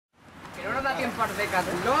en par de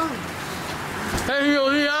Catalón. Yo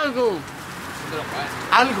di algo.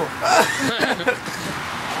 Algo.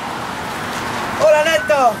 Hola,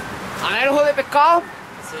 Neto. A ver, ojo de pescado.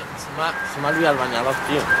 Se me ha olvidado el bañador,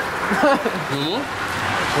 tío. Se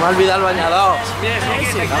me ha olvidado el bañador. Mira, Yo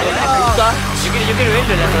quiero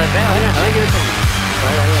verlo, el RT, a ver, quiero ver.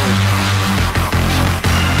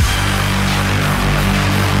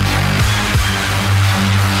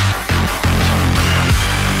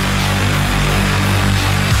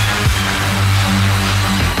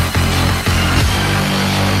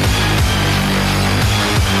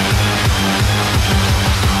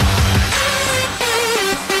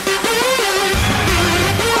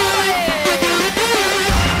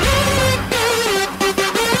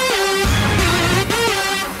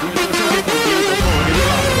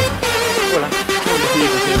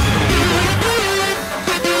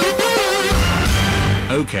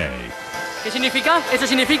 Okay. ¿Qué significa? Eso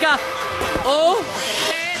significa O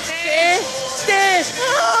T.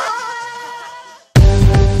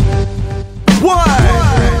 What?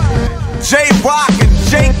 J-Rock and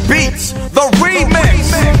Jake Beats, the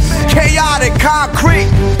remix. Chaotic concrete,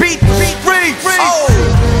 beat the streets. Oh,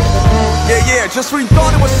 yeah, just when you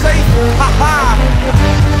thought it was safe. Ha ha.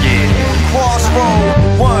 Yeah.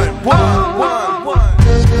 Crossroad, one.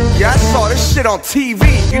 Yeah, I saw this shit on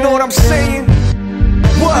TV. You know what I'm saying?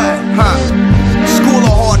 What? Huh? School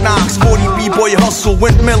of hard knocks, 40 B-boy hustle,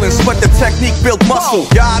 windmilling, sweat the technique, build muscle.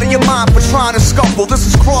 You're out of your mind for trying to scuffle. This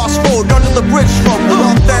is Crossroad, under the bridge struggle.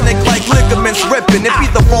 Authentic like ligaments ripping, it be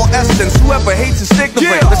the raw essence. Whoever hates is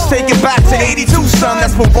ignorant. Let's take it back to 82, son.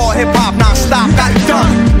 That's when raw hip-hop non-stop got it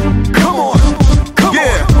done. Come on,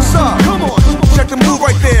 yeah, what's up? Come on, check the move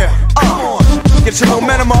right there. Get your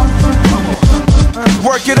momentum up.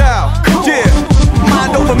 Work it out, yeah.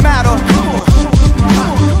 Mind over matter.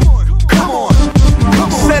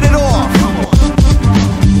 Set it off.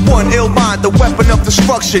 One ill mind, the weapon of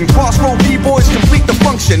destruction. Crossroad B-boys complete the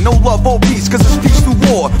function. No love or peace, cause it's peace through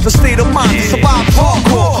war. The state of mind to survive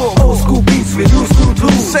hardcore. Old school beats with new school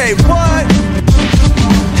blues. Say what?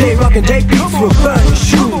 J-Rock and J Beats with burning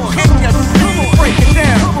shoes. Break it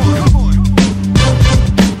down.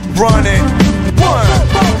 Run it.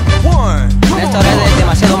 One. Néstor es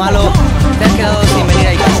demasiado malo. Te has quedado sin venir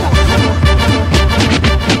a casa.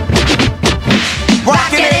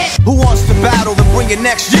 Rockin' it. Who wants to battle and bring it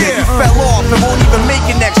next year? You fell off and won't even make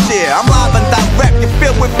it next year. I'm live and direct, you're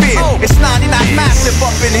filled with fear. It's 99 massive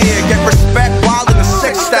up in here. Get respect, wild in the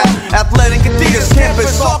sixth step. Athletic Adidas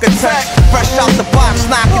campus architect. Fresh out the box,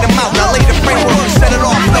 knocking them out. Now lay the framework, set it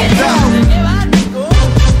off, no doubt.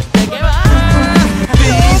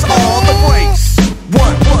 These are the breaks.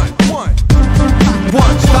 One.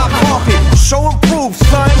 Stop talking, show and prove,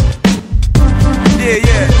 son.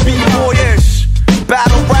 Yeah, B-boy-ish.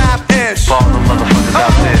 Battle rap-ish. All the motherfuckers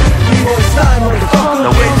out there.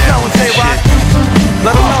 No way down with this shit.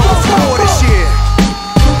 Let them know what's more this year.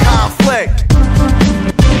 Conflict.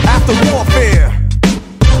 After warfare.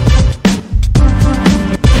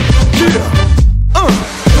 Yeah.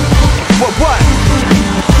 What?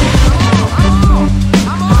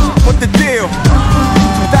 What the deal?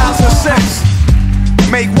 2006.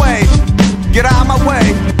 Make way. Get out of my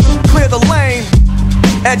way. Clear the lane.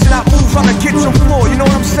 Edging out moves on the kitchen floor. You know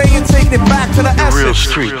what I'm saying? Taking it back to the essence. Real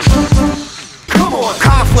streets. Come on,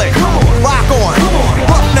 conflict. Come on, rock on.